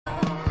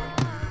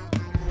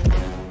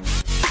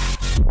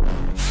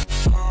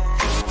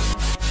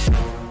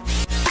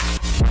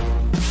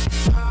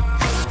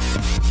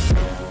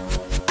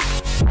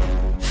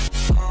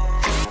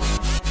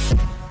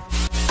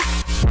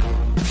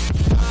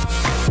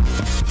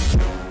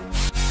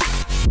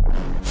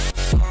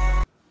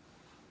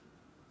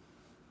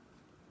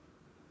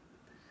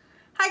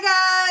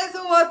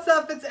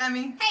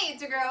Tammy. Hey,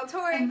 it's your girl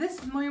Tori. And this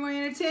is More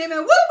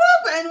Entertainment. Whoop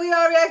whoop! And we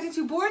are reacting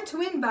to Born to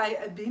Win by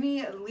a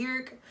BINI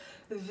lyric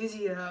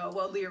video.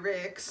 Well,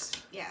 lyrics.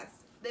 Yes.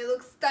 They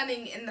look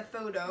stunning in the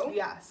photo.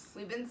 Yes.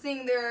 We've been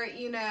seeing their,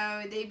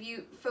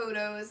 debut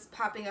photos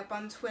popping up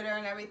on Twitter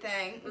and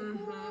everything. You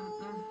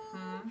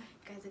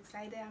guys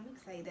excited? I'm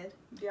excited.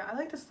 Yeah, I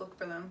like this look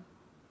for them.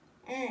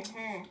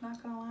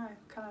 Not gonna lie,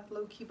 kind of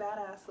low-key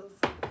badasses.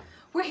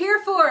 We're here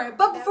for it,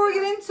 but before we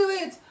get into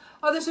it,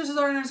 all their socials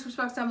are in our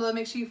description box down below.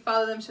 Make sure you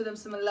follow them, show them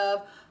some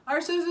love.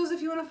 Our socials,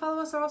 if you want to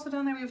follow us, are also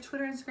down there. We have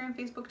Twitter, Instagram,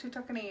 Facebook,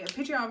 TikTok, and a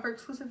Patreon for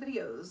exclusive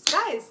videos.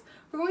 Guys,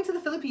 we're going to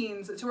the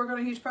Philippines to work on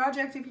a huge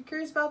project. If you're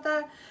curious about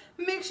that,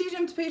 make sure you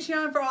jump to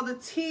Patreon for all the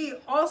tea.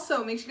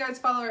 Also, make sure you guys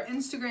follow our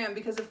Instagram,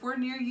 because if we're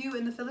near you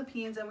in the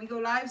Philippines and we go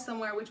live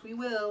somewhere, which we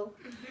will,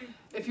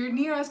 if you're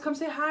near us, come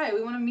say hi.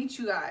 We want to meet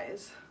you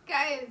guys.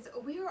 Guys,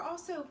 we are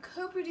also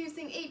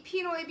co-producing a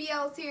Pinoy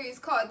BL series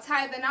called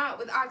Tie the Knot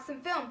with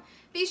Oxen Film.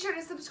 Be sure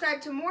to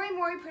subscribe to Mori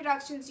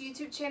Productions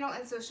YouTube channel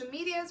and social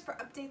medias for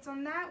updates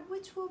on that,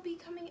 which will be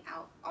coming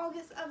out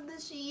August of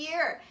this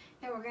year.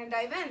 Now we're going to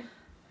dive in.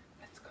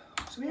 Let's go.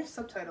 Should we have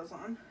subtitles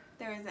on?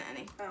 There isn't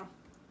any. Oh.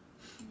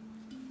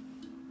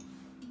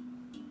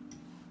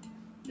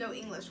 No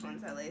English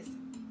ones, at least.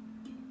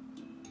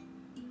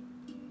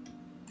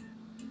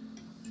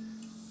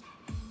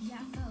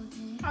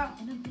 Oh.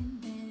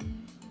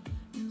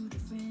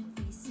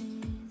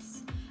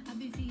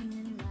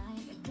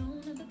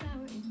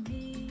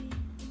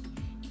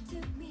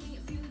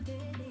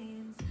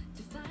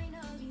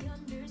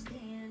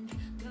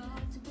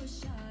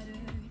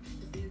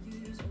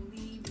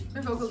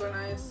 Their vocals are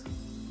nice.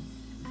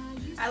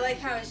 I like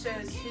how it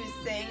shows who's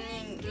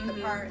singing the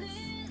parts.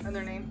 And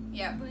their name.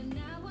 Yep.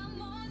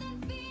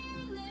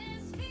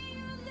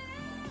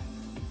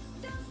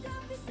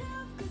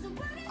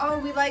 Oh,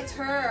 we liked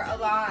her a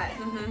lot.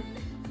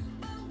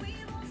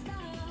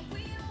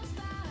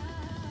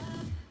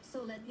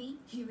 So let me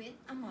hear it,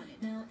 I'm on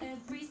it. Now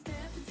every step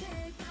we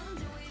take, I'm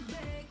doing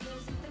break.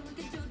 There's something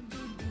we can do.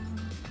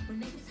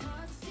 When it's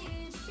hard to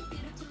see, just repeat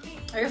it to me.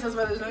 I guess that's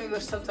why there's no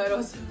English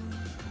subtitles.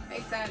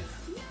 Makes sense.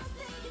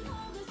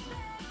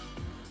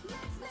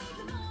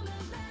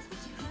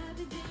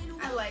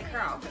 I like her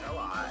outfit a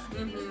lot.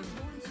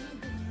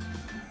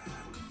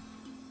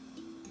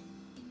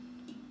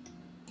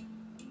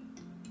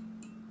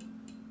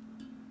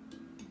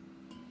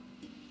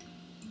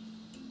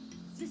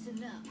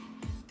 Listen up.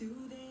 Do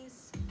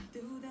this,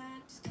 do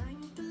that. Just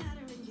climb up the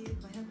ladder and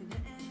give my helping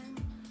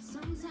hand.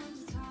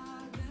 Sometimes it's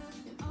harder,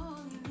 and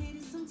all you need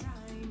is some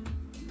time.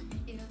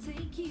 It'll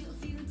take you a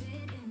few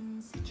dead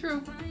ends.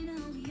 True.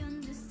 Finally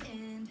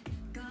understand.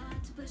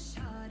 Got to push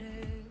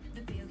harder.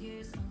 The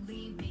failures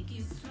only make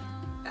you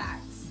strong.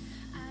 Facts.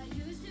 I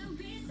used to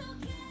be so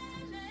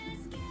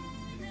careless,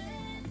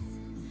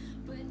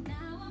 but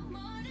now I'm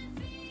more than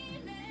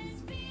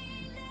fearless.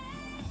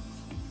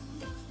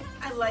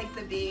 I like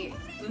the beat.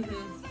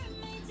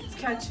 It's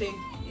catchy.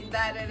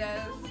 That it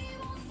is.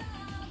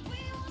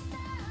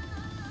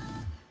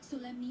 So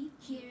let me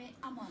hear it,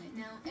 I'm on it.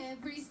 Now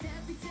every step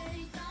we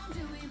take, I'm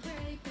doing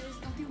break. There's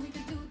nothing we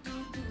can do.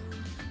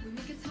 We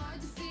make it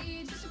hard to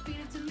see, just repeat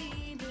it to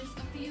me. There's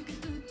nothing you can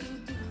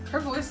do. Her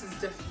voice is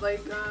different,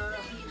 like,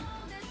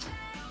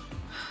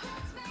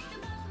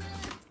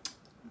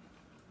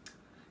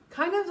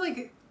 kind of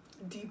like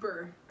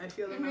deeper, I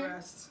feel, than the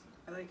rest.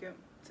 I like it.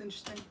 It's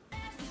interesting. I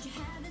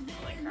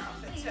like her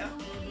outfit too.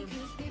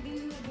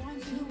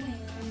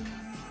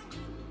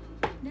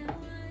 Now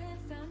I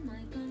have found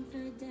my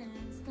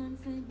confidence.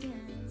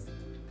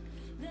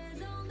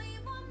 There's only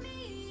one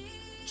me.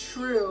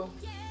 True.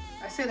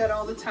 I say that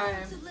all the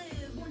time.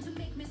 Want to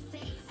make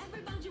mistakes.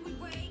 Every boundary we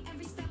break,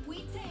 every step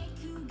we take.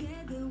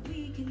 Together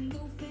we can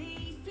go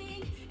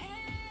facing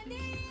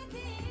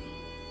anything.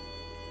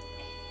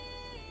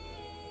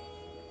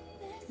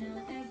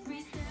 Now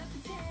every step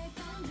we take,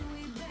 I'm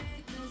doing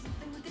break. There's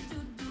nothing we can do.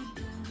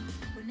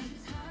 When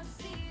it's hard to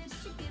see,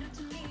 just repeat it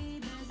to me.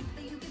 There's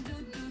nothing you can do.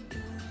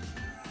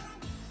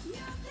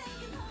 Nothing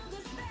can hold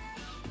us back.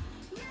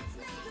 Let's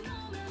make the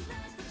moment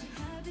last. But you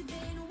have it,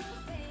 then it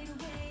won't fade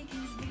away.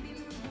 'Cause baby,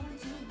 we're born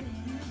to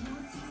win. We're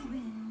born to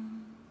win.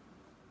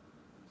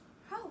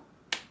 Oh.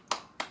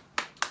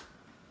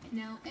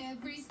 Now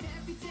every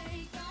step we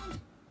take,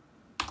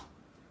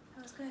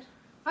 That was good.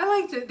 I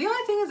liked it. The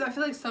only thing is I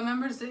feel like some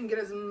members didn't get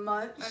as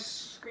much,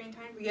 Screen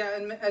time. yeah,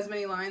 and as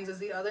many lines as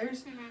the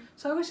others.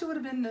 So I wish it would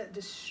have been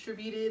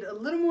distributed a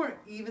little more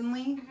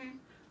evenly.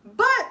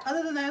 But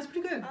other than that, it's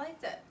pretty good. I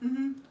liked it.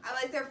 I I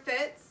like their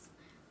fits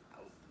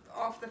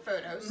off the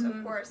photos,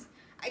 of course.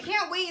 I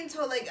can't wait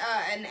until like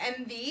an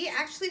MV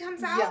actually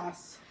comes out.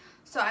 Yes.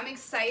 So I'm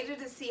excited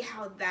to see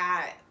how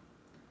that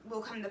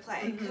will come to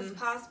play, because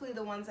possibly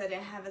the ones that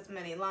didn't have as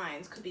many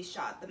lines could be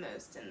shot the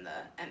most in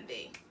the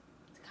MV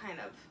to kind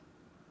of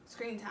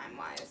screen time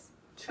wise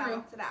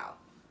balance it out.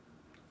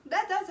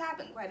 That does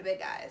happen quite a bit,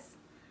 guys.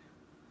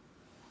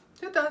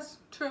 It does.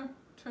 True.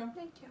 True.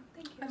 Thank you.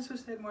 Thank you. I just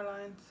wish they had more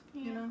lines.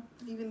 Yeah. You know,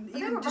 But they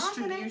even were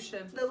rocking it.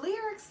 distribution. The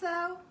lyrics,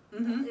 though. The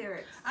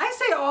lyrics. I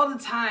say all the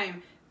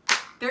time,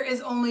 There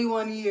is only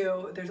one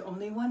you. There's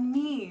only one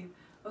me.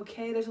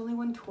 Okay? There's only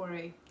one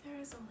Tori.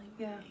 There is only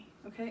one me.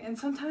 Okay? And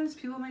sometimes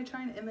people might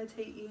try and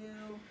imitate you.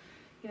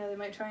 You know, they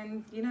might try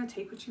and, you know,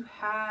 take what you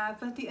have.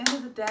 But at the end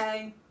of the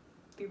day,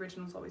 the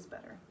original's always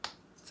better.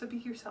 So be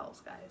yourselves,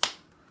 guys.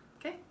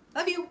 Okay?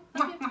 Love you.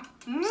 Love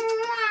you.